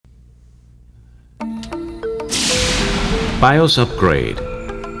BIOS upgrade.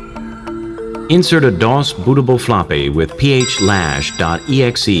 Insert a DOS bootable floppy with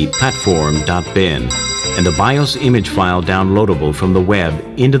phlash.exe platform.bin and the BIOS image file downloadable from the web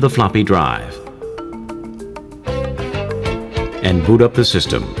into the floppy drive. And boot up the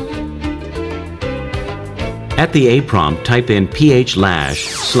system. At the A prompt, type in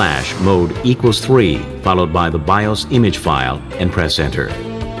phlash/mode = 3 followed by the BIOS image file and press enter.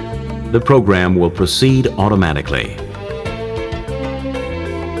 The program will proceed automatically.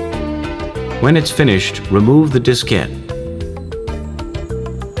 When it's finished, remove the diskette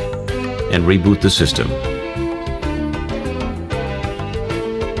and reboot the system.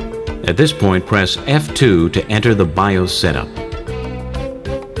 At this point, press F2 to enter the BIOS setup.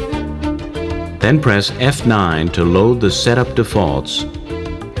 Then press F9 to load the setup defaults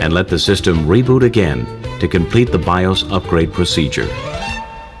and let the system reboot again to complete the BIOS upgrade procedure.